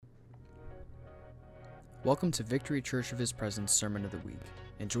Welcome to Victory Church of His Presence Sermon of the Week.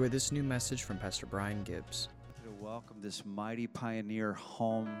 Enjoy this new message from Pastor Brian Gibbs. To welcome this mighty pioneer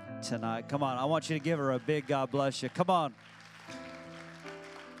home tonight. Come on, I want you to give her a big God bless you. Come on.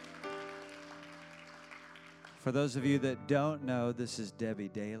 For those of you that don't know, this is Debbie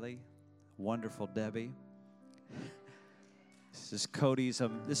Daly. Wonderful Debbie. This is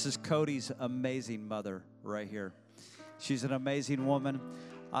Cody's amazing mother right here. She's an amazing woman.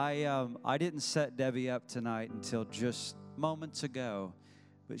 I didn't set Debbie up tonight until just moments ago,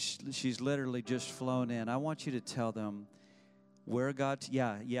 but she's literally just flown in. I want you to tell them where God.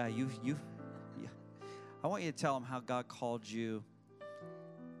 I want you to tell them how God called you,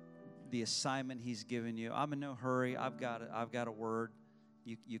 the assignment He's given you. I'm in no hurry. I've got a word.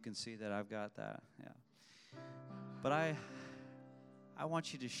 You can see that I've got that. Yeah. But I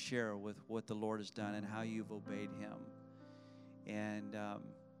want you to share with what the Lord has done and how you've obeyed Him. And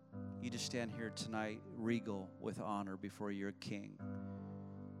you just stand here tonight, regal with honor before your King.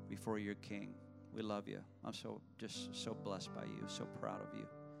 Before your King. We love you. I'm so blessed by you, so proud of you.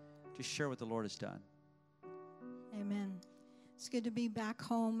 Just share what the Lord has done. Amen. It's good to be back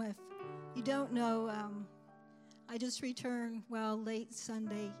home. If you don't know, I just returned, late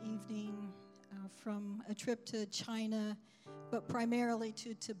Sunday evening from a trip to China, but primarily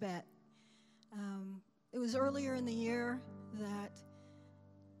to Tibet. It was earlier in the year that,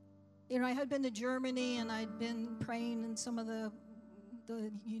 I had been to Germany and I'd been praying in some of the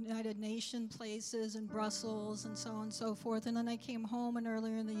United Nations places in Brussels and so on and so forth. And then I came home, and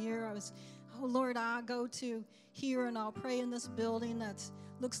earlier in the year I was, Lord, I'll go to here and I'll pray in this building that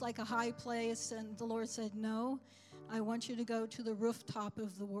looks like a high place. And the Lord said, no, I want you to go to the rooftop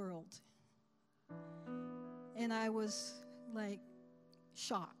of the world. And I was like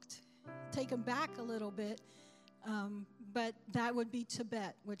shocked, taken back a little bit. But that would be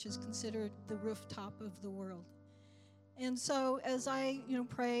Tibet, which is considered the rooftop of the world. And so as I,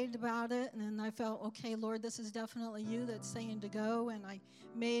 prayed about it, and then I felt, okay, Lord, this is definitely you that's saying to go. And I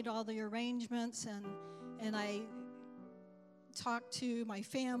made all the arrangements, and I talked to my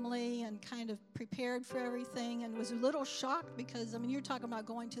family and kind of prepared for everything, and was a little shocked because, you're talking about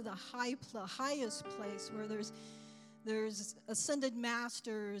going to the highest place where there's ascended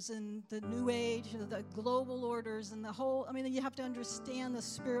masters and the new age, the global orders and the whole, you have to understand the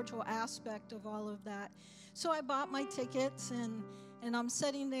spiritual aspect of all of that. So I bought my tickets and I'm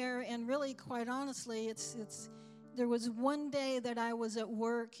sitting there, and really, quite honestly, there was one day that I was at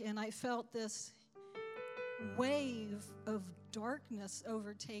work and I felt this wave of darkness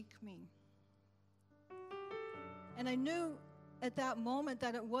overtake me. And I knew at that moment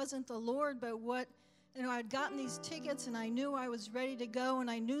that it wasn't the Lord, but I'd gotten these tickets, and I knew I was ready to go, and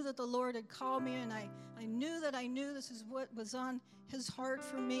I knew that the Lord had called me, and I knew this is what was on His heart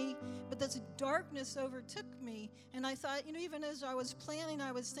for me. But this darkness overtook me, and I thought, even as I was planning,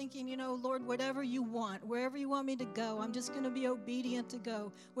 I was thinking, Lord, whatever you want, wherever you want me to go, I'm just going to be obedient to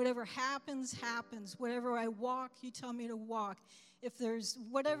go. Whatever happens, happens. Wherever I walk, you tell me to walk. If there's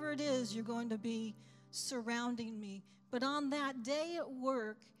whatever it is, you're going to be surrounding me. But on that day at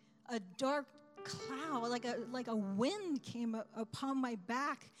work, a dark cloud, like a wind came upon my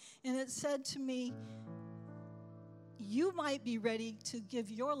back, and it said to me, you might be ready to give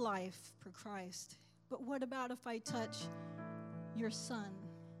your life for Christ, but what about if I touch your son?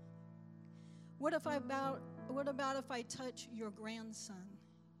 What about if I touch your grandson?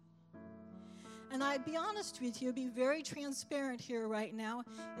 And I'd be honest with you, be very transparent here right now,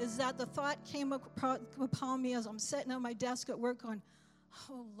 is that the thought came upon me as I'm sitting at my desk at work going,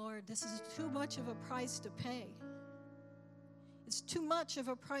 oh, Lord, this is too much of a price to pay. It's too much of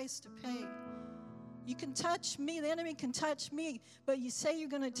a price to pay. You can touch me, the enemy can touch me, but you say you're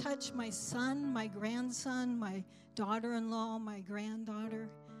going to touch my son, my grandson, my daughter-in-law, my granddaughter.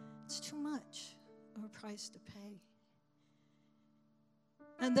 It's too much of a price to pay.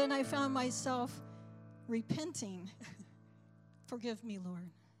 And then I found myself repenting. Forgive me, Lord.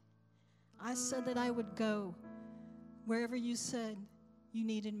 I said that I would go wherever you said you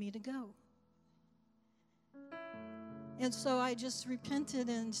needed me to go. And so I just repented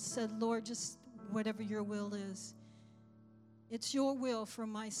and said, Lord, just whatever your will is. It's your will for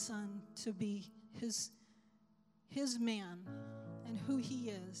my son to be his man and who he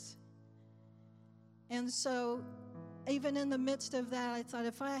is. And so even in the midst of that, I thought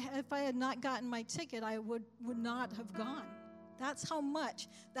if I had not gotten my ticket, I would not have gone. That's how much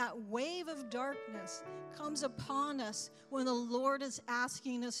that wave of darkness comes upon us when the Lord is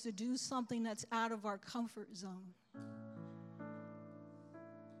asking us to do something that's out of our comfort zone.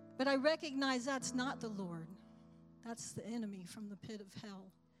 But I recognize that's not the Lord. That's the enemy from the pit of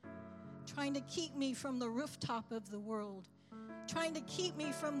hell. trying to keep me from the rooftop of the world, trying to keep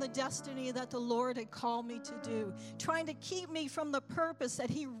me from the destiny that the Lord had called me to do, trying to keep me from the purpose that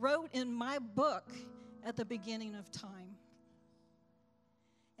He wrote in my book at the beginning of time.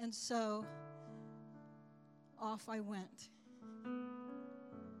 And so off I went.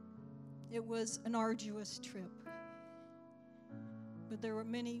 It was an arduous trip, but there were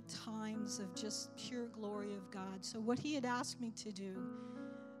many times of just pure glory of God. So what He had asked me to do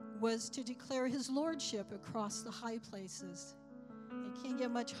was to declare His lordship across the high places. It can't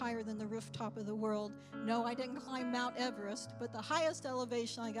get much higher than the rooftop of the world. No, I didn't climb Mount Everest, but the highest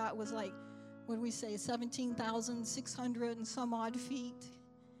elevation I got was like, what do we say, 17,600 and some odd feet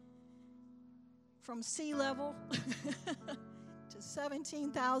from sea level to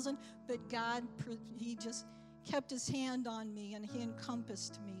 17,000. But God, He just kept His hand on me, and He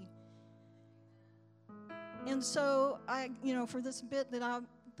encompassed me. And so for this bit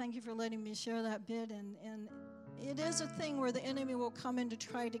thank you for letting me share that bit, and it is a thing where the enemy will come in to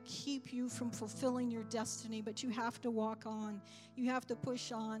try to keep you from fulfilling your destiny, but you have to walk on. You have to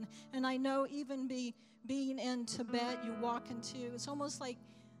push on. And I know even being in Tibet, you walk into, it's almost like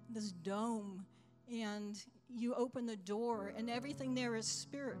this dome, and you open the door, and everything there is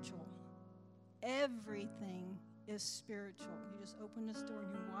spiritual. Everything is spiritual. You just open this door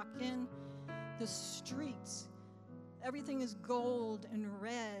and you walk in. The streets, everything is gold and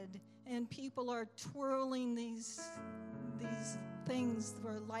red, and people are twirling these things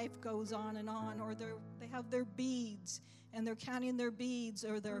where life goes on, or they have their beads, and they're counting their beads,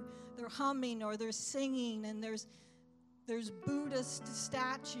 or they're humming, or they're singing, and there's Buddhist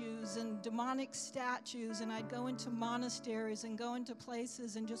statues and demonic statues, and I'd go into monasteries and go into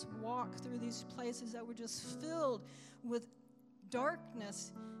places and just walk through these places that were just filled with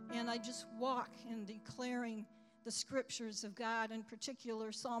darkness, and I just walk in declaring the scriptures of God, in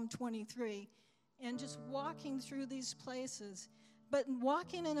particular Psalm 23, and just walking through these places, but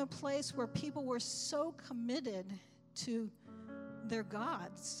walking in a place where people were so committed to their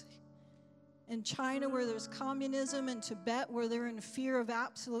gods. In China, where there's communism, in Tibet, where they're in fear of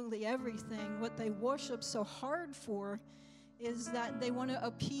absolutely everything, what they worship so hard for is that they want to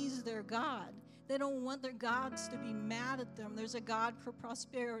appease their God. They don't want their gods to be mad at them. There's a God for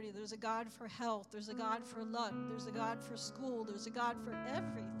prosperity. There's a God for health. There's a God for luck. There's a God for school. There's a God for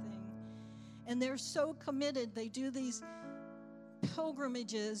everything. And they're so committed. They do these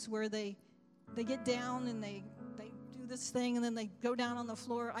pilgrimages where they get down and they do this thing, and then they go down on the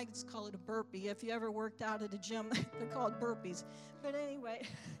floor. I just call it a burpee. If you ever worked out at a gym, they're called burpees. But anyway.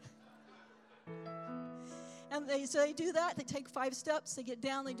 And they do that. They take 5 steps. They get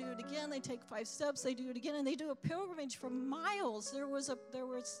down. They do it again. They take 5 steps. They do it again. And they do a pilgrimage for miles. There was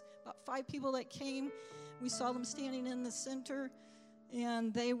about 5 people that came. We saw them standing in the center.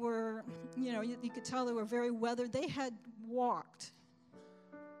 And they were, you could tell they were very weathered. They had walked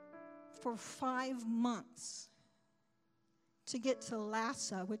for 5 months to get to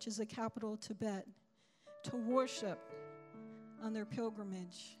Lhasa, which is the capital of Tibet, to worship on their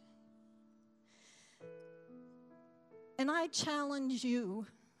pilgrimage. And I challenge you,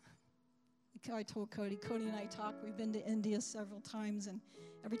 I told Cody and I talk, we've been to India several times, and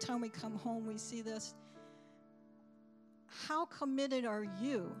every time we come home we see this. How committed are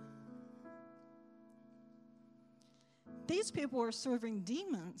you? These people are serving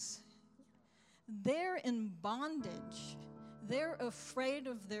demons. They're in bondage. They're afraid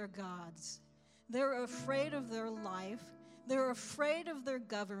of their gods. They're afraid of their life. They're afraid of their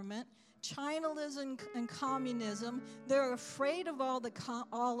government. Chinalism and communism. They're afraid of all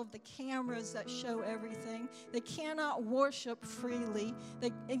of the cameras that show everything. They cannot worship freely.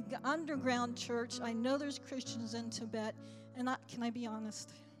 Underground church. I know there's Christians in Tibet, and can I be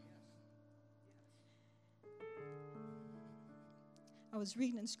honest? I was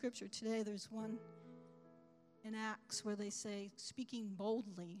reading in Scripture today. There's one in Acts where they say, speaking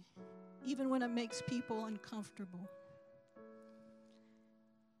boldly, even when it makes people uncomfortable.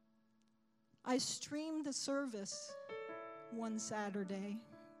 I streamed the service one Saturday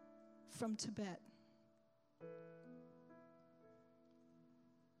from Tibet.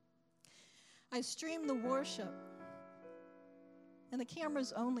 I streamed the worship, and the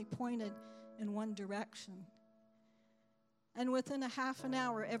camera's only pointed in one direction. And within a half an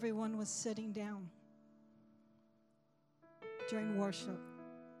hour, everyone was sitting down during worship.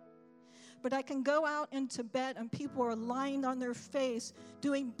 But I can go out in Tibet and people are lying on their face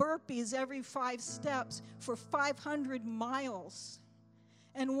doing burpees every 5 steps for 500 miles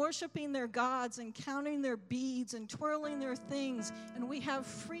and worshiping their gods and counting their beads and twirling their things. And we have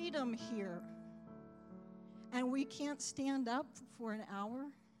freedom here. And we can't stand up for an hour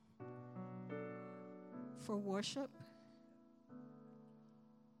for worship?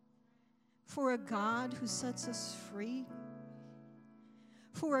 For a God who sets us free?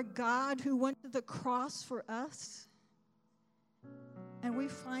 For a God who went to the cross for us? And we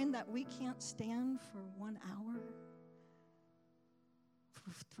find that we can't stand for 1 hour,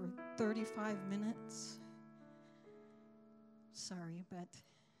 for 35 minutes. Sorry, but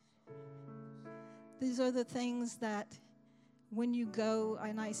these are the things that when you go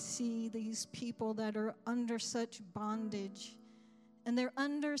and I see these people that are under such bondage and they're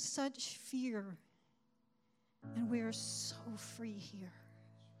under such fear, and we are so free here,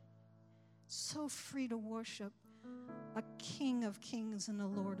 so free to worship a King of Kings and a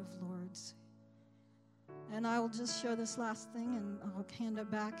Lord of Lords. And I will just share this last thing and I'll hand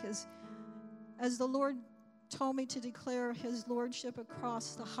it back. As the Lord told me to declare his lordship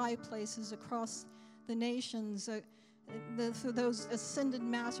across the high places, across the nations, for those ascended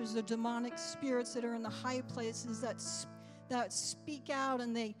masters, the demonic spirits that are in the high places that speak out,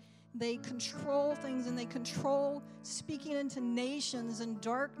 and they control things, and they control speaking into nations and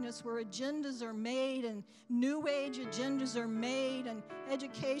darkness where agendas are made and new age agendas are made and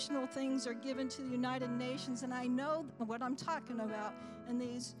educational things are given to the United Nations. And I know what I'm talking about. And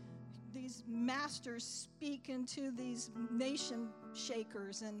these masters speak into these nation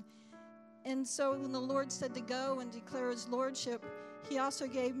shakers. And so when the Lord said to go and declare his lordship, he also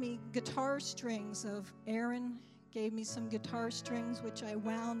gave me guitar strings of Aaron, gave me some guitar strings, which I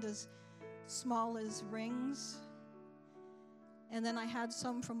wound as small as rings. And then I had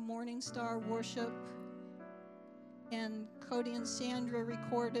some from Morning Star Worship. And Cody and Sandra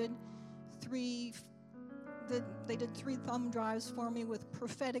recorded they did 3 thumb drives for me with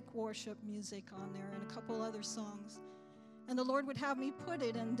prophetic worship music on there and a couple other songs. And the Lord would have me put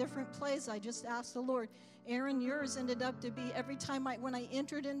it in different places. I just asked the Lord. Aaron, yours ended up to be every time when I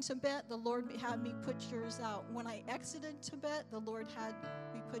entered in Tibet, the Lord had me put yours out. When I exited Tibet, the Lord had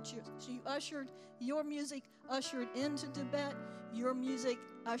me put yours. So you ushered your music, ushered into Tibet, your music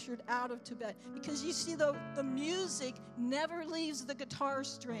ushered out of Tibet. Because you see, the music never leaves the guitar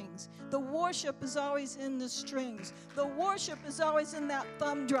strings. The worship is always in the strings. The worship is always in that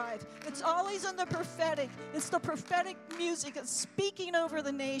thumb drive. It's always in the prophetic. It's the prophetic music that's speaking over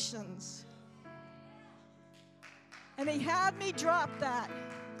the nations. And he had me drop that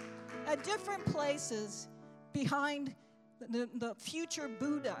at different places behind the future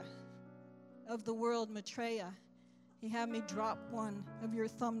Buddha of the world, Maitreya. He had me drop one of your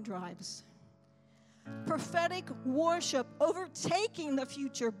thumb drives. Prophetic worship overtaking the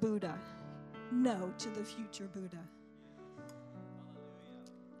future Buddha. No to the future Buddha.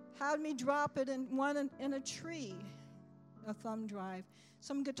 Had me drop it in a tree, a thumb drive.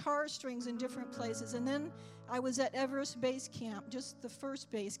 Some guitar strings in different places. And then I was at Everest Base Camp, just the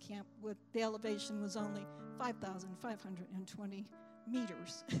first base camp, with the elevation was only 5,520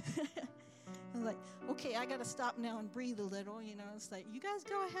 meters. I was like, okay, I got to stop now and breathe a little. It's like, you guys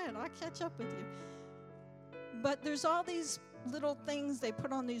go ahead. I'll catch up with you. But there's all these little things they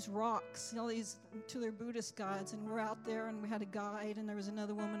put on these rocks, these to their Buddhist gods. And we're out there, and we had a guide, and there was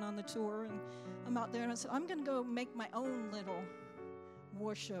another woman on the tour. And I'm out there, and I said, I'm going to go make my own little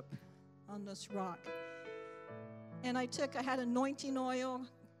worship on this rock. And I had anointing oil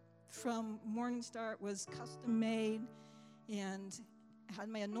from Morning Star. It was custom made, and I had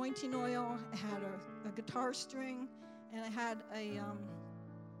my anointing oil. I had a guitar string, and I had a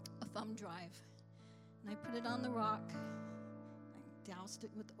thumb drive. And I put it on the rock. I doused it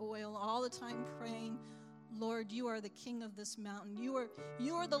with oil all the time, praying, Lord, you are the king of this mountain. You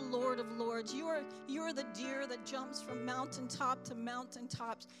are the Lord of lords. You are the deer that jumps from mountaintop to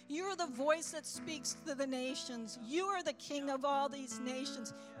mountaintops. You are the voice that speaks to the nations. You are the king of all these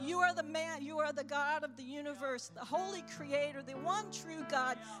nations. You are the man. You are the God of the universe, the holy creator, the one true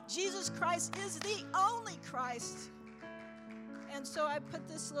God. Jesus Christ is the only Christ. And so I put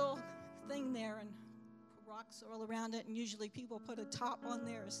this little thing there and put rocks all around it, and usually people put a top on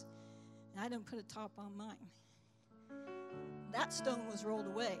theirs. I didn't put a top on mine. That stone was rolled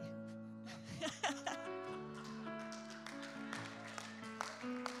away.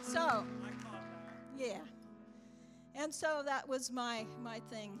 So, yeah. And so that was my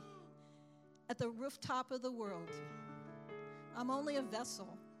thing. At the rooftop of the world, I'm only a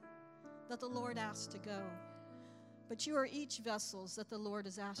vessel that the Lord asked to go. But you are each vessels that the Lord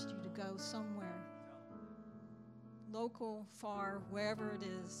has asked you to go somewhere. Local, far, wherever it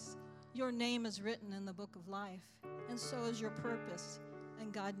is. Your name is written in the book of life, and so is your purpose,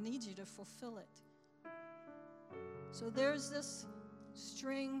 and God needs you to fulfill it. So there's this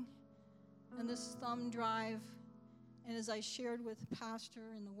string and this thumb drive, and as I shared with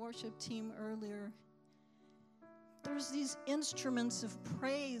Pastor and the worship team earlier, there's these instruments of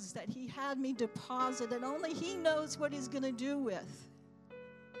praise that he had me deposit that only he knows what he's going to do with.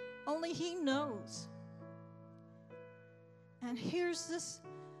 Only he knows. And here's this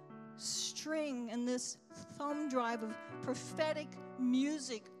string and this thumb drive of prophetic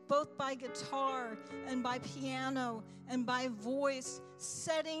music, both by guitar and by piano and by voice,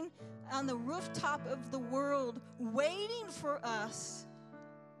 setting on the rooftop of the world, waiting for us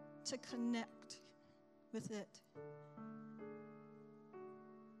to connect with it.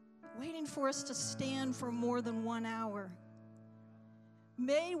 Waiting for us to stand for more than 1 hour.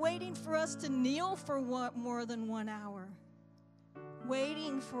 Waiting for us to kneel for more than 1 hour.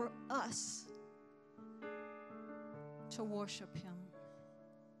 Waiting for us to worship him.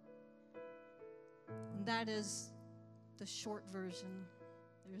 And that is the short version.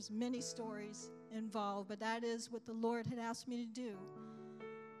 There's many stories involved, but that is what the Lord had asked me to do.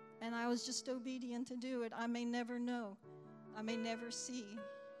 And I was just obedient to do it. I may never know. I may never see.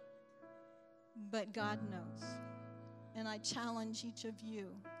 But God knows. And I challenge each of you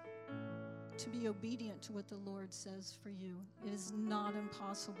to be obedient to what the Lord says for you. It is not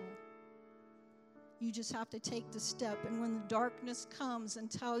impossible. You just have to take the step. And when the darkness comes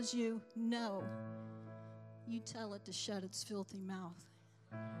and tells you no, you tell it to shut its filthy mouth.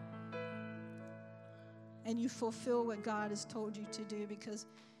 And you fulfill what God has told you to do, because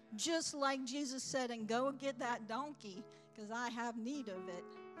just like Jesus said, and go get that donkey, because I have need of it,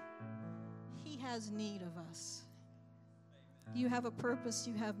 he has need of us. You have a purpose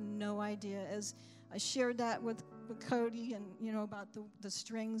you have no idea. As I shared that with Cody and, about the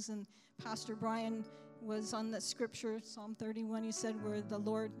strings, and Pastor Brian was on the scripture, Psalm 31, he said, where the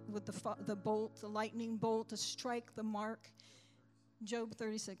Lord, with the bolt, the lightning bolt to strike the mark. Job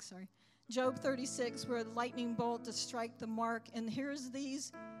 36, where the lightning bolt to strike the mark. And here's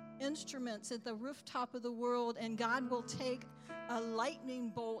these instruments at the rooftop of the world, and God will take a lightning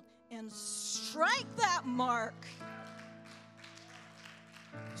bolt and strike that mark.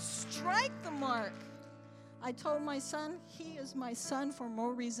 Strike the mark. I told my son, he is my son for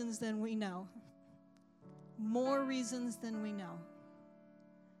more reasons than we know. More reasons than we know.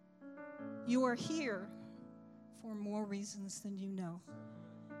 You are here for more reasons than you know.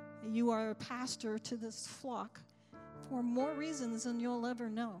 You are a pastor to this flock for more reasons than you'll ever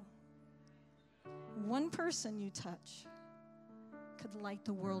know. One person you touch could light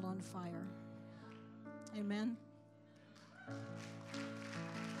the world on fire. Amen.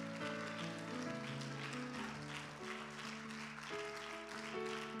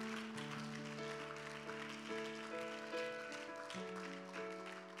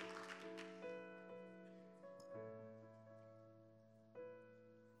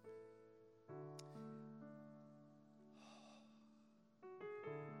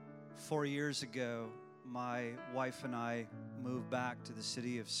 Four years ago, my wife and I moved back to the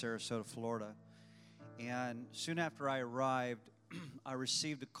city of Sarasota, Florida. And soon after I arrived, I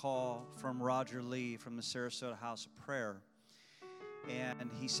received a call from Roger Lee from the Sarasota House of Prayer. And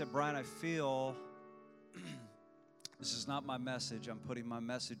he said, Brian, I feel this is not my message. I'm putting my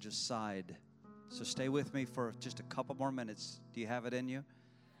message aside. So stay with me for just a couple more minutes. Do you have it in you?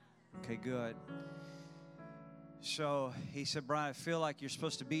 Okay, good. So he said, Brian, I feel like you're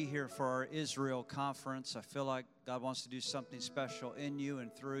supposed to be here for our Israel conference. I feel like God wants to do something special in you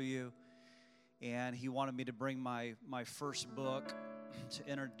and through you. And he wanted me to bring my first book to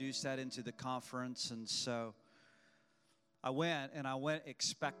introduce that into the conference. And so I went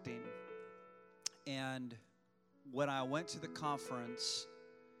expecting. And when I went to the conference,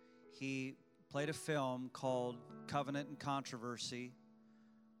 he played a film called Covenant and Controversy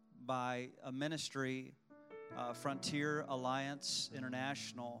by a ministry, Frontier Alliance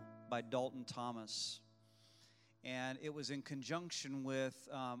International, by Dalton Thomas. And it was in conjunction with,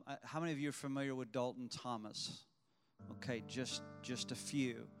 how many of you are familiar with Dalton Thomas? Okay, just a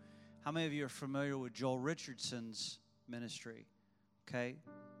few. How many of you are familiar with Joel Richardson's ministry? Okay,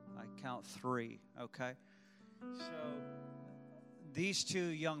 I count 3, okay? So these two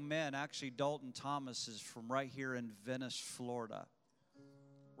young men, actually Dalton Thomas is from right here in Venice, Florida.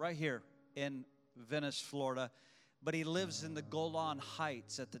 Right here in Venice, Florida, but he lives in the Golan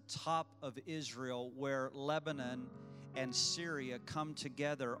Heights at the top of Israel, where Lebanon and Syria come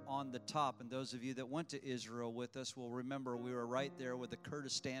together on the top. And those of you that went to Israel with us will remember we were right there where the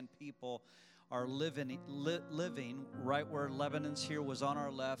Kurdistan people are living right where Lebanon's here was on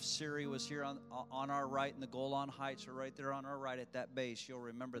our left, Syria was here on our right, and the Golan Heights are right there on our right at that base. You'll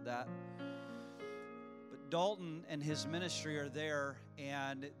remember that. Dalton and his ministry are there,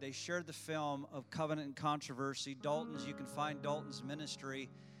 and they shared the film of Covenant and Controversy. You can find Dalton's ministry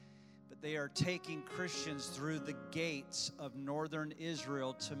but they are taking Christians through the gates of northern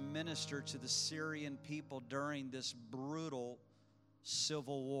Israel to minister to the Syrian people during this brutal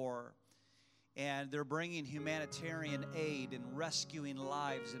civil war. And they're bringing humanitarian aid and rescuing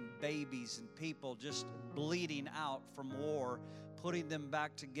lives and babies and people just bleeding out from war, putting them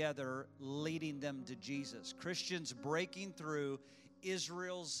back together, leading them to Jesus. Christians breaking through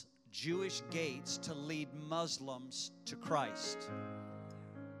Israel's Jewish gates to lead Muslims to Christ.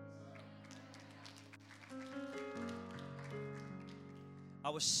 I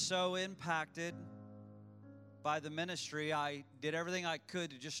was so impacted by the ministry. I did everything I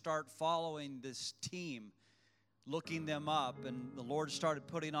could to just start following this team, looking them up, and the Lord started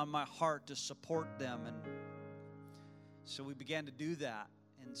putting on my heart to support them. And so we began to do that.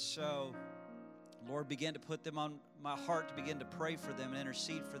 And so the Lord began to put them on my heart to begin to pray for them and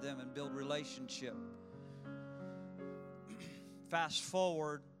intercede for them and build relationship. Fast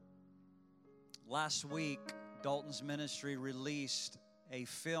forward, last week, Dalton's ministry released a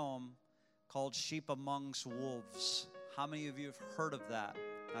film called Sheep Amongst Wolves. How many of you have heard of that?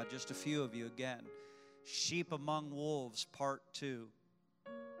 Just a few of you again. Sheep Among Wolves, Part 2.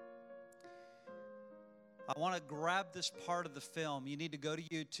 I want to grab this part of the film. You need to go to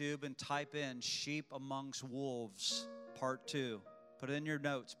YouTube and type in Sheep Amongst Wolves, Part 2. Put it in your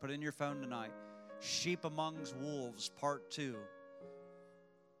notes. Put it in your phone tonight. Sheep Amongst Wolves, Part 2.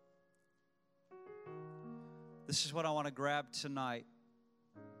 This is what I want to grab tonight.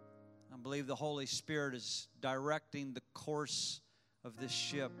 I believe the Holy Spirit is directing the course of this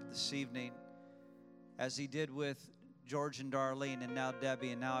ship this evening, as He did with George and Darlene and now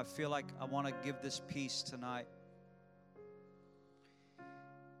Debbie. And now I feel like I want to give this piece tonight.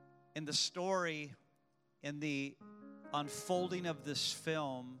 In the story, in the unfolding of this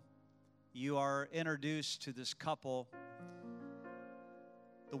film, you are introduced to this couple.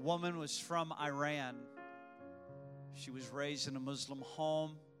 The woman was from Iran. She was raised in a Muslim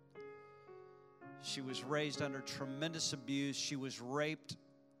home. She was raised under tremendous abuse. She was raped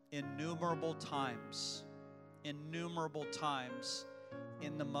innumerable times in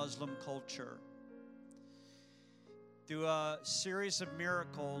the Muslim culture. Through a series of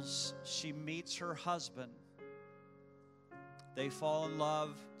miracles, she meets her husband. They fall in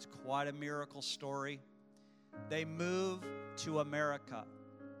love. It's quite a miracle story. They move to America,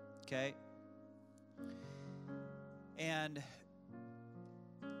 okay? And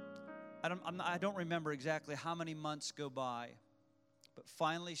I don't remember exactly how many months go by, but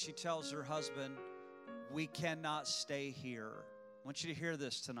finally she tells her husband, we cannot stay here. I want you to hear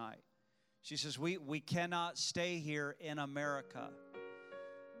this tonight. She says, we cannot stay here in America.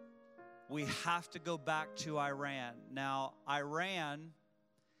 We have to go back to Iran. Now, Iran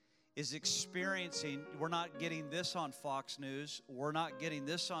is experiencing, we're not getting this on Fox News. We're not getting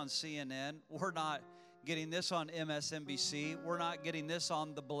this on CNN. We're not getting this on MSNBC. We're not getting this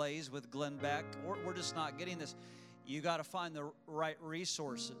on The Blaze with Glenn Beck. We're just not getting this. You got to find the right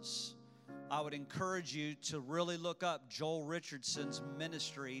resources. I would encourage you to really look up Joel Richardson's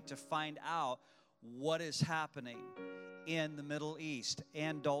ministry to find out what is happening in the Middle East,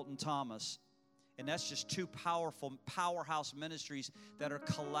 and Dalton Thomas. And that's just two powerful powerhouse ministries that are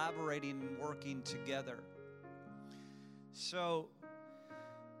collaborating and working together. So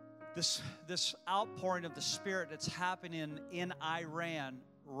this outpouring of the Spirit that's happening in Iran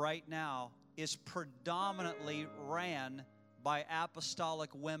right now is predominantly ran by apostolic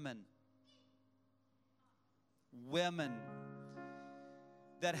women. Women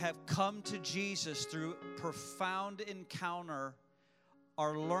that have come to Jesus through profound encounter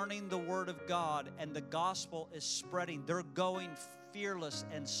are learning the Word of God, and the gospel is spreading. They're going fearless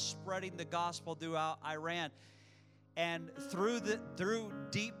and spreading the gospel throughout Iran. And through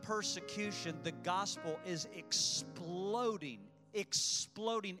deep persecution, the gospel is exploding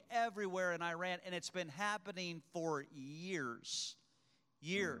everywhere in Iran, and it's been happening for years.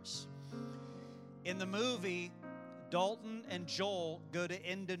 In the movie, Dalton and Joel go to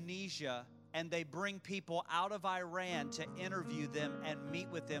Indonesia, and they bring people out of Iran to interview them and meet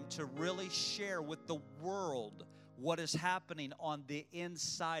with them to really share with the world what is happening on the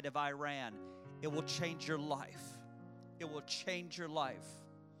inside of Iran. It will change your life. It will change your life.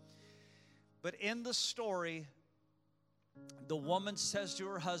 But in the story, the woman says to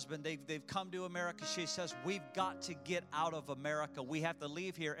her husband, they've come to America. She says, we've got to get out of America. We have to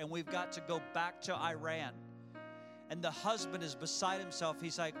leave here, and we've got to go back to Iran. And the husband is beside himself.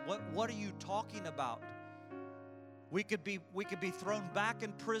 He's like, what are you talking about? We could be thrown back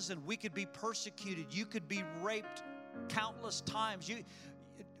in prison. We could be persecuted. You could be raped countless times.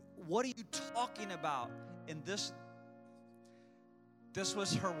 What are you talking about? And This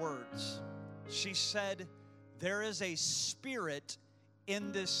was her words. She said, there is a spirit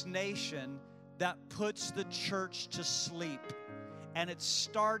in this nation that puts the church to sleep. And it's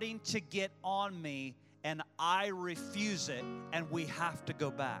starting to get on me, and I refuse it, and we have to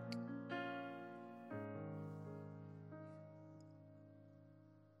go back.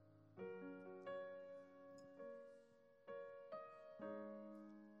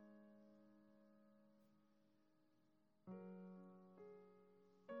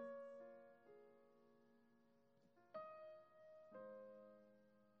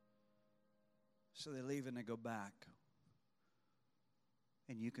 So they leave and they go back.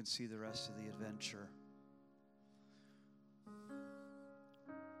 And you can see the rest of the adventure.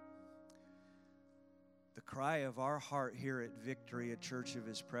 The cry of our heart here at Victory, a church of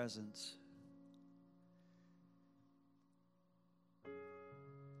His presence,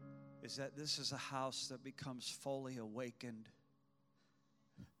 is that this is a house that becomes fully awakened.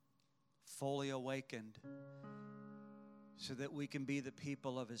 Fully awakened. So that we can be the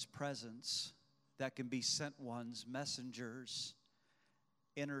people of His presence that can be sent ones, messengers,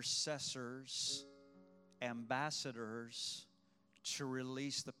 intercessors, ambassadors to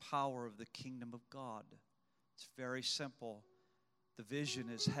release the power of the kingdom of God. It's very simple. The vision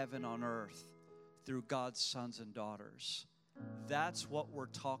is heaven on earth through God's sons and daughters. That's what we're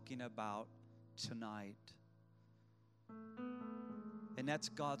talking about tonight. And that's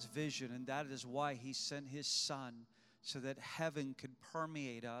God's vision, and that is why He sent His Son, so that heaven could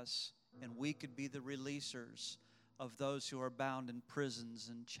permeate us and we could be the releasers of those who are bound in prisons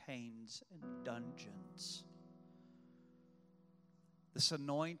and chains and dungeons. This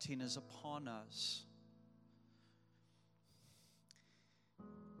anointing is upon us.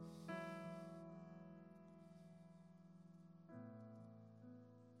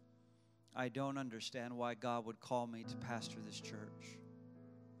 I don't understand why God would call me to pastor this church.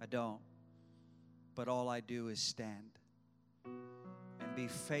 I don't. But all I do is stand and be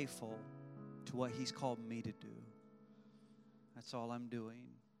faithful to what He's called me to do. That's all I'm doing.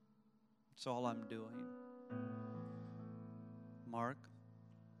 That's all I'm doing. Mark?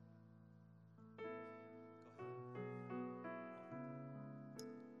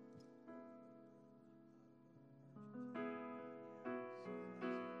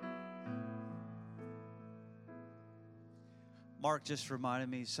 Mark just reminded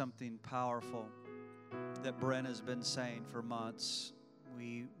me something powerful that Brent has been saying for months.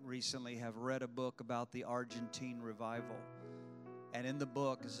 We recently have read a book about the Argentine revival. And in the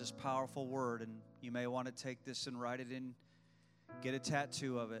book is this powerful word, and you may want to take this and write it in, get a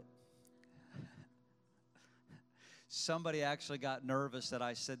tattoo of it. Somebody actually got nervous that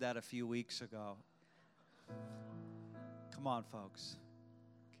I said that a few weeks ago. Come on, folks.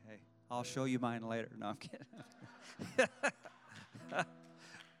 Okay, I'll show you mine later. No, I'm kidding.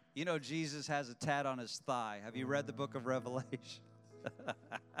 You know, Jesus has a tat on His thigh. Have you read the book of Revelation?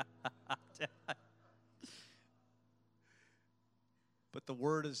 But the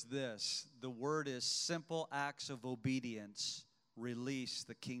word is this. The word is simple acts of obedience release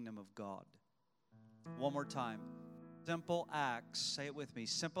the kingdom of God. One more time. Simple acts, say it with me.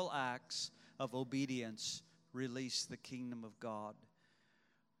 Simple acts of obedience release the kingdom of God.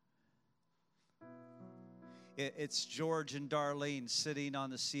 It's George and Darlene sitting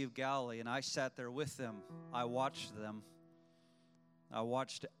on the Sea of Galilee, and I sat there with them. I watched them. I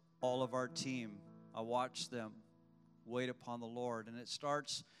watched all of our team. I watched them wait upon the Lord. And it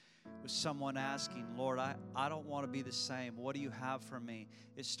starts with someone asking, Lord, I don't want to be the same. What do you have for me?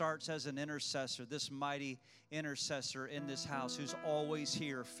 It starts as an intercessor, this mighty intercessor in this house who's always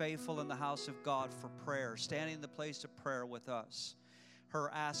here, faithful in the house of God for prayer, standing in the place of prayer with us. Her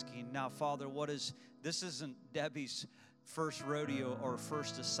asking, now, Father, this isn't Debbie's first rodeo or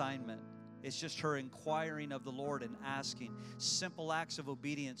first assignment. It's just her inquiring of the Lord and asking. Simple acts of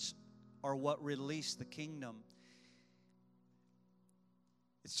obedience are what release the kingdom.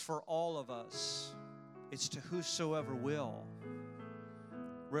 It's for all of us. It's to whosoever will.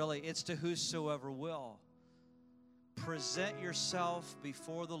 Really, it's to whosoever will. Present yourself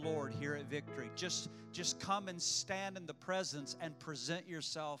before the Lord here at Victory. Just come and stand in the presence and present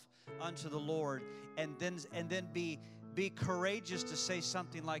yourself unto the Lord, and then be courageous to say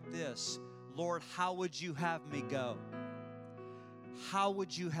something like this: Lord, how would you have me go? How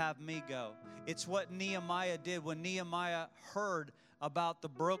would you have me go? It's what Nehemiah did when Nehemiah heard about the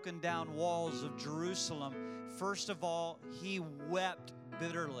broken down walls of Jerusalem. First of all, he wept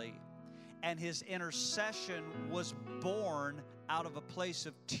bitterly. And his intercession was born out of a place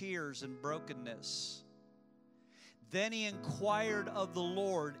of tears and brokenness. Then he inquired of the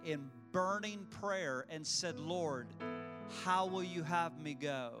Lord in burning prayer and said, Lord, how will you have me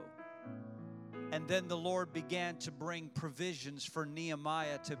go? And then the Lord began to bring provisions for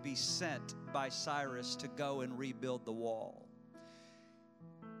Nehemiah to be sent by Cyrus to go and rebuild the wall.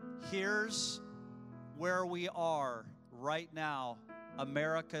 Here's where we are right now,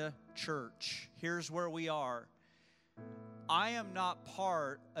 America Church. Here's where we are. I am not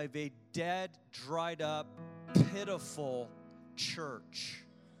part of a dead, dried up, pitiful church.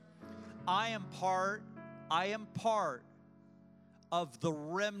 I am part of the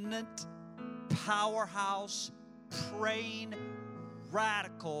remnant, powerhouse, praying,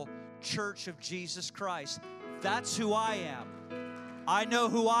 radical Church of Jesus Christ. That's who I am. I know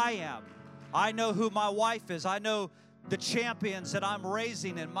who I am. I know who my wife is. I know the champions that I'm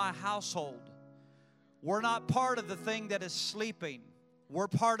raising in my household. We're not part of the thing that is sleeping. We're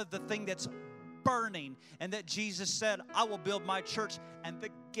part of the thing that's burning, and that Jesus said, I will build my church, and the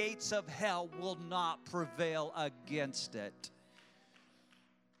gates of hell will not prevail against it.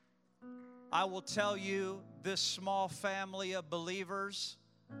 I will tell you, this small family of believers,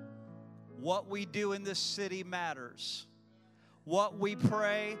 what we do in this city matters. What we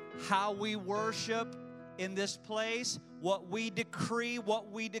pray, how we worship in this place, what we decree,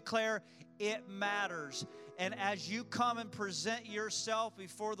 what we declare, it matters. And as you come and present yourself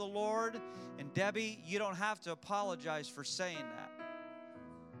before the Lord, and Debbie, you don't have to apologize for saying that.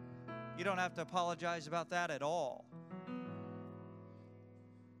 You don't have to apologize about that at all.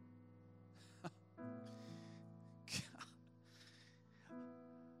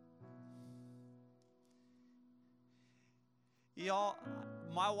 Y'all,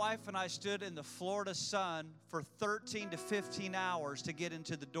 my wife and I stood in the Florida sun for 13 to 15 hours to get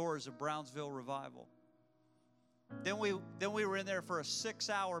into the doors of Brownsville Revival. Then we were in there for a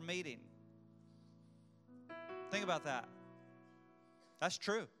 6-hour meeting. Think about that. That's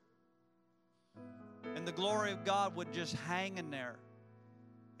true. And the glory of God would just hang in there.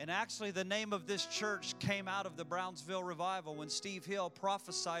 And actually, the name of this church came out of the Brownsville Revival. When Steve Hill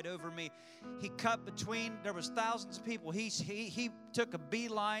prophesied over me, he cut between, there was thousands of people. He took a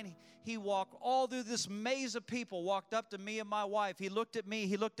beeline. He walked all through this maze of people, walked up to me and my wife. He looked at me.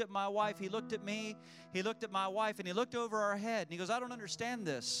 He looked at my wife. He looked at me. He looked at my wife. And he looked over our head. And he goes, I don't understand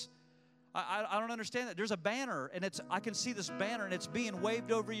this. I don't understand that. There's a banner, and I can see this banner, and it's being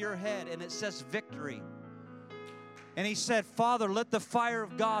waved over your head, and it says victory. And he said, Father, let the fire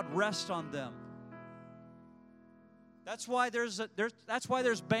of God rest on them. That's why there's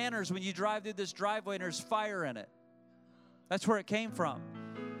banners when you drive through this driveway and there's fire in it. That's where it came from.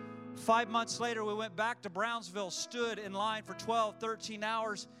 5 months later, we went back to Brownsville, stood in line for 12, 13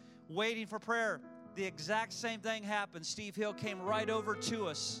 hours waiting for prayer. The exact same thing happened. Steve Hill came right over to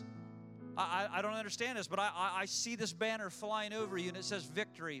us. I don't understand this, but I see this banner flying over you, and it says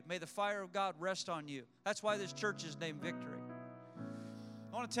victory. May the fire of God rest on you. That's why this church is named Victory.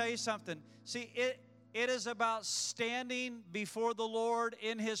 I want to tell you something. See, it is about standing before the Lord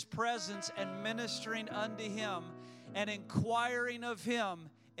in His presence and ministering unto Him and inquiring of Him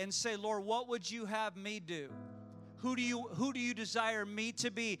and say, Lord, what would you have me do? Who do you desire me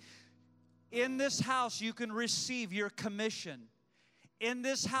to be? In this house, you can receive your commission. In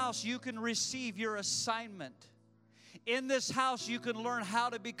this house, you can receive your assignment. In this house, you can learn how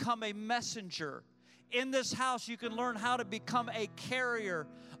to become a messenger. In this house, you can learn how to become a carrier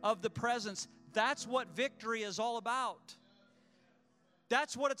of the presence. That's what victory is all about.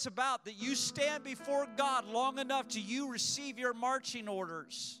 That's what it's about, that you stand before God long enough till you receive your marching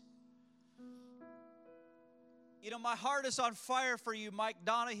orders. You know, my heart is on fire for you, Mike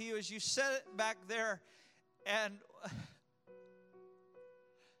Donahue, as you said it back there. And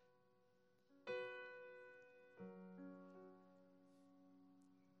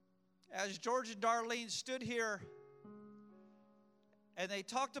as George and Darlene stood here and they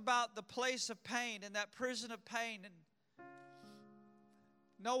talked about the place of pain and that prison of pain, and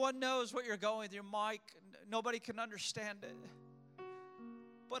no one knows what you're going through, Mike. Nobody can understand it.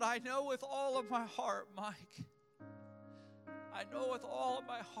 But I know with all of my heart, Mike, I know with all of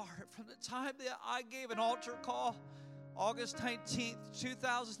my heart, from the time that I gave an altar call, August 19th,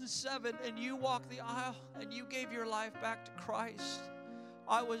 2007, and you walked the aisle and you gave your life back to Christ,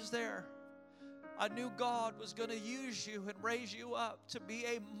 I was there. I knew God was going to use you and raise you up to be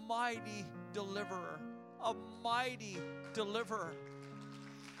a mighty deliverer. A mighty deliverer.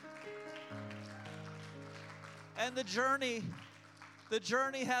 And the journey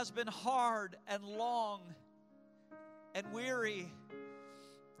has been hard and long and weary.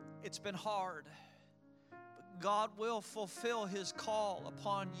 It's been hard. But God will fulfill His call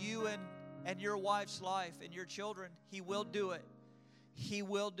upon you and your wife's life and your children. He will do it. He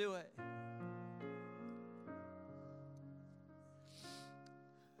will do it.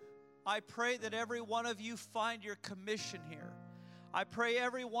 I pray that every one of you find your commission here. I pray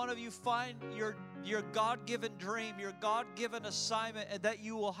every one of you find your God-given dream, your God-given assignment, and that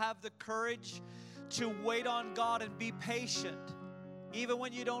you will have the courage to wait on God and be patient. Even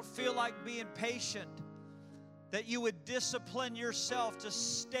when you don't feel like being patient, that you would discipline yourself to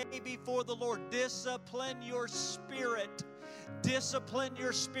stay before the Lord. Discipline your spirit. Discipline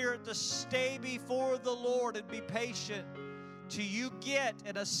your spirit to stay before the Lord and be patient till you get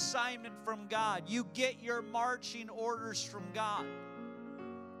an assignment from God. You get your marching orders from God.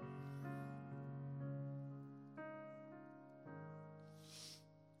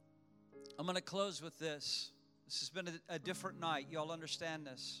 I'm going to close with this. This has been a different night. Y'all understand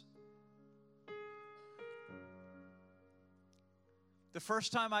this? The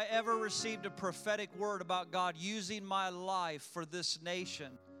first time I ever received a prophetic word about God using my life for this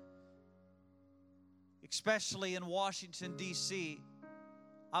nation, especially in Washington, D.C.,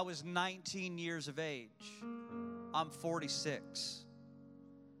 I was 19 years of age. I'm 46.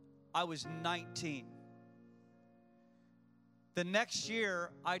 I was 19. The next year,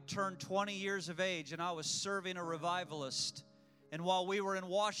 I turned 20 years of age, and I was serving a revivalist. And while we were in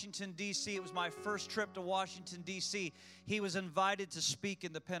Washington, D.C., it was my first trip to Washington, D.C., he was invited to speak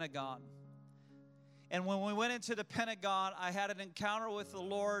in the Pentagon. And when we went into the Pentagon, I had an encounter with the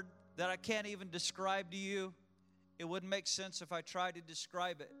Lord that I can't even describe to you. It wouldn't make sense if I tried to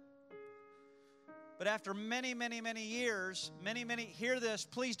describe it. But after many, many, many years, hear this,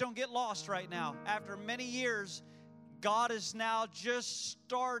 please don't get lost right now. After many years, God is now just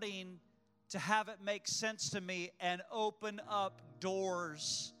starting to have it make sense to me and open up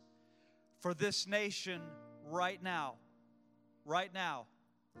doors for this nation right now. Right now.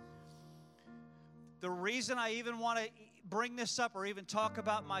 The reason I even want to bring this up or even talk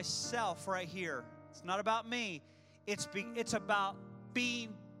about myself right here, it's not about me. It's about being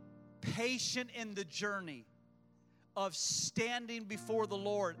patient in the journey of standing before the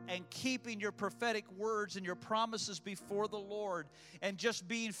Lord and keeping your prophetic words and your promises before the Lord and just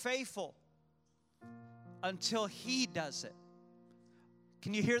being faithful until He does it.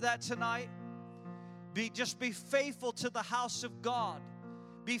 Can you hear that tonight? Just be faithful to the house of God.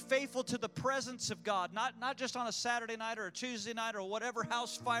 Be faithful to the presence of God, not just on a Saturday night or a Tuesday night or whatever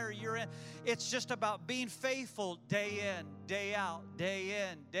house fire you're in. It's just about being faithful day in, day out, day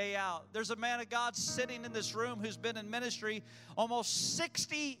in, day out. There's a man of God sitting in this room who's been in ministry almost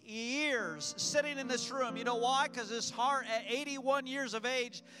 60 years, sitting in this room. You know why? Because his heart at 81 years of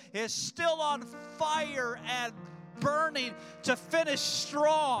age is still on fire and burning to finish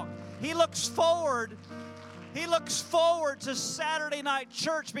strong. He looks forward to Saturday night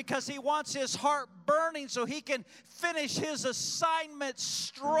church because he wants his heart burning so he can finish his assignment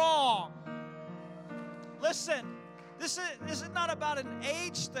strong. Listen, this is not about an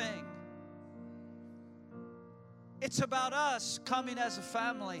age thing. It's about us coming as a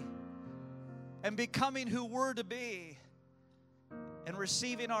family and becoming who we're to be and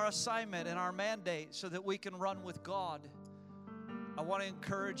receiving our assignment and our mandate so that we can run with God. I want to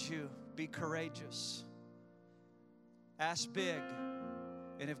encourage you, be courageous. Ask big.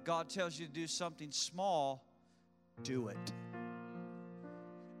 And if God tells you to do something small, do it.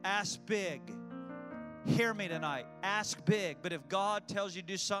 Ask big. Hear me tonight. Ask big. But if God tells you to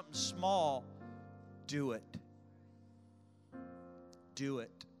do something small, do it. Do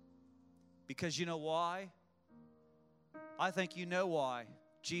it. Because you know why? I think you know why.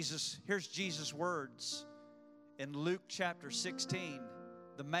 Here's Jesus' words in Luke chapter 16.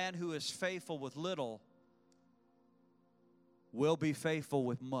 The man who is faithful with little will be faithful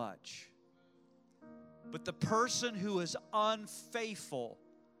with much. But the person who is unfaithful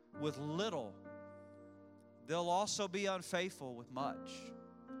with little, they'll also be unfaithful with much.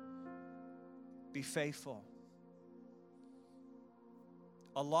 Be faithful.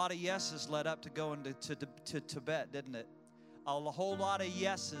 A lot of yeses led up to going to Tibet, didn't it? A whole lot of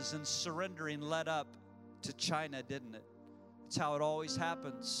yeses and surrendering led up to China, didn't it? It's how it always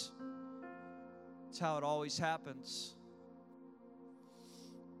happens. It's how it always happens.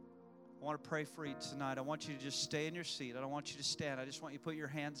 I want to pray for you tonight. I want you to just stay in your seat. I don't want you to stand. I just want you to put your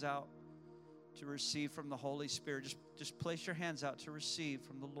hands out to receive from the Holy Spirit. Just place your hands out to receive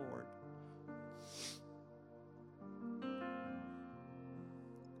from the Lord.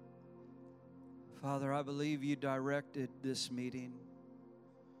 Father, I believe you directed this meeting.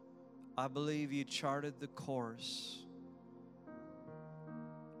 I believe you charted the course.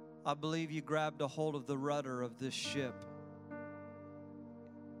 I believe you grabbed a hold of the rudder of this ship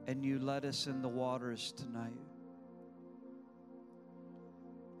and you led us in the waters tonight.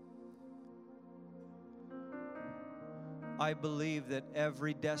 I believe that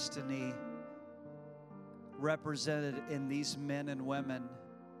every destiny represented in these men and women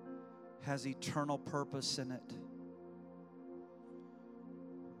has eternal purpose in it.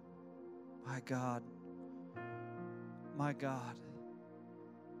 My God. My God.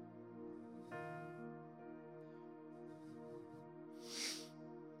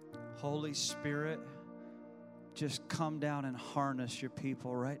 Holy Spirit, just come down and harness your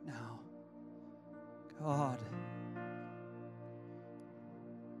people right now. God.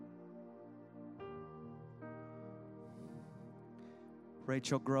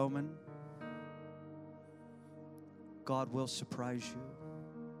 Rachel Groman, God will surprise you.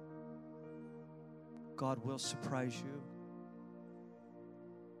 God will surprise you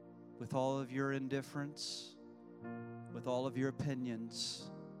with all of your indifference, with all of your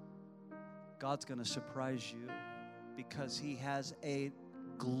opinions. God's going to surprise you because He has a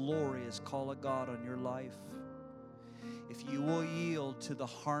glorious call of God on your life. If you will yield to the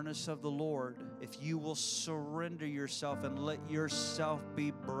harness of the Lord, if you will surrender yourself and let yourself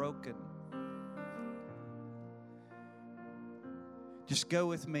be broken. Just go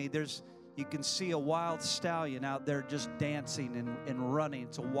with me. You can see a wild stallion out there just dancing and running.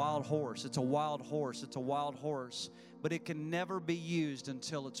 It's a wild horse. It's a wild horse. It's a wild horse. But it can never be used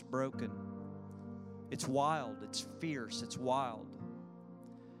until it's broken. It's wild. It's fierce. It's wild.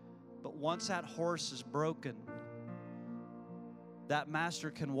 But once that horse is broken, that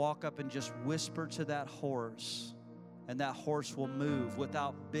master can walk up and just whisper to that horse, and that horse will move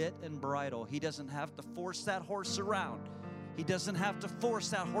without bit and bridle. He doesn't have to force that horse around. He doesn't have to force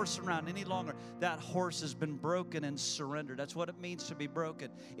that horse around any longer. That horse has been broken and surrendered. That's what it means to be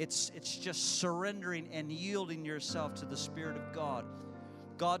broken. It's just surrendering and yielding yourself to the Spirit of God.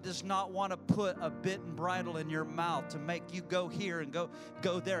 God does not want to put a bit and bridle in your mouth to make you go here and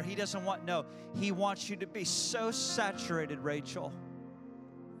go there. He doesn't want, no. He wants you to be so saturated, Rachel,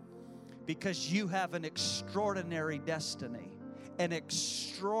 because you have an extraordinary destiny, an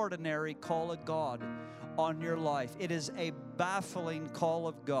extraordinary call of God on your life. It is a baffling call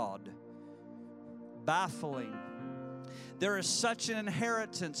of God. Baffling. There is such an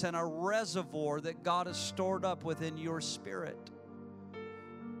inheritance and a reservoir that God has stored up within your spirit.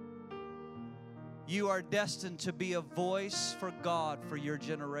 You are destined to be a voice for God for your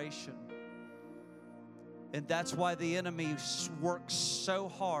generation. And that's why the enemy works so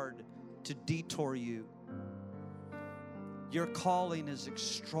hard to detour you. Your calling is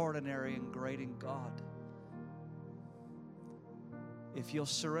extraordinary and great in God. If you'll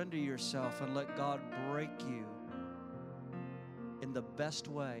surrender yourself and let God break you in the best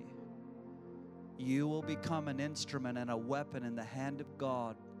way, you will become an instrument and a weapon in the hand of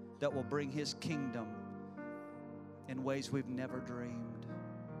God that will bring His kingdom in ways we've never dreamed.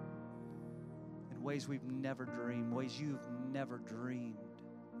 In ways we've never dreamed. Ways you've never dreamed.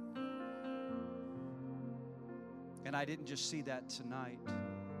 And I didn't just see that tonight.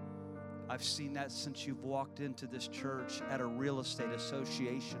 I've seen that since you've walked into this church at a real estate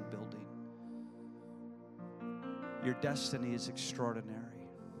association building. Your destiny is extraordinary.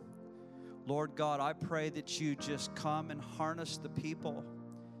 Lord God, I pray that you just come and harness the people.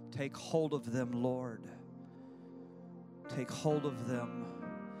 Take hold of them, Lord. Take hold of them.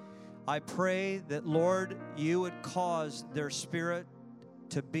 I pray that, Lord, you would cause their spirit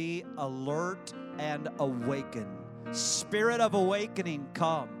to be alert and awakened. Spirit of awakening,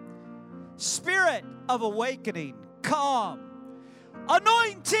 come. Spirit of awakening, come.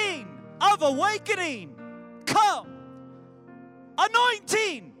 Anointing of awakening, come.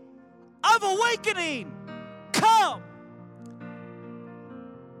 Anointing of awakening, come.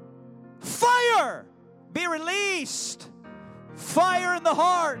 Fire be released. Fire in the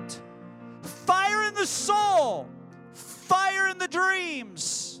heart. Fire in the soul. Fire in the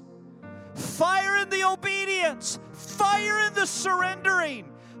dreams. Fire in the obedience. Fire in the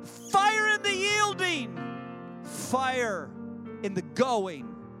surrendering. Fire in the yielding. Fire in the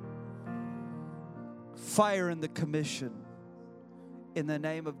going. Fire in the commission. In the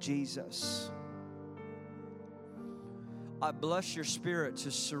name of Jesus. I bless your spirit to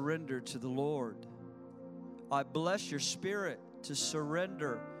surrender to the Lord. I bless your spirit to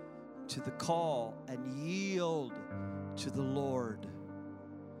surrender to the call and yield to the Lord.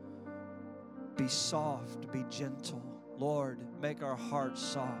 Be soft, be gentle. Lord, make our hearts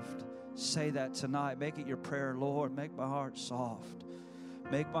soft. Say that tonight. Make it your prayer. Lord, make my heart soft.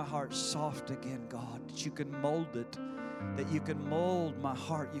 Make my heart soft again, God, that you can mold it, that you can mold my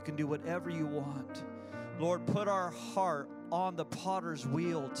heart. You can do whatever you want. Lord, put our heart on the potter's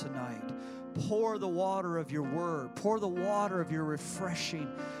wheel tonight. Pour the water of your word. Pour the water of your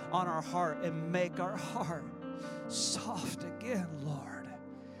refreshing on our heart and make our heart Soft again, Lord.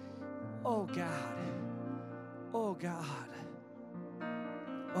 Oh, God. Oh, God.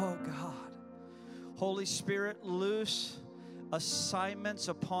 Oh, God. Holy Spirit, loose assignments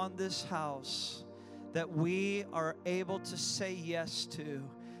upon this house that we are able to say yes to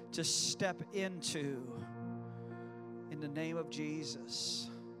step into, in the name of Jesus.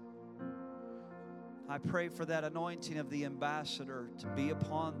 I pray for that anointing of the ambassador to be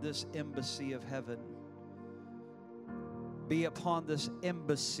upon this embassy of heaven. Be upon this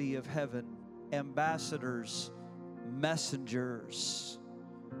embassy of heaven. Ambassadors, messengers.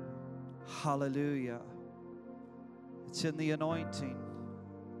 Hallelujah. It's in the anointing.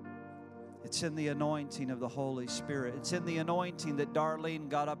 It's in the anointing of the Holy Spirit. It's in the anointing that Darlene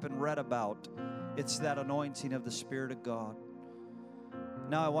got up and read about. It's that anointing of the Spirit of God.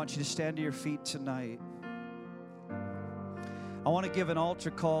 Now I want you to stand to your feet tonight. I want to give an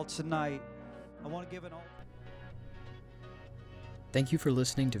altar call tonight. Thank you for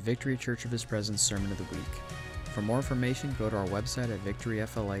listening to Victory Church of His Presence Sermon of the Week. For more information, go to our website at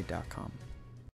victoryfla.com.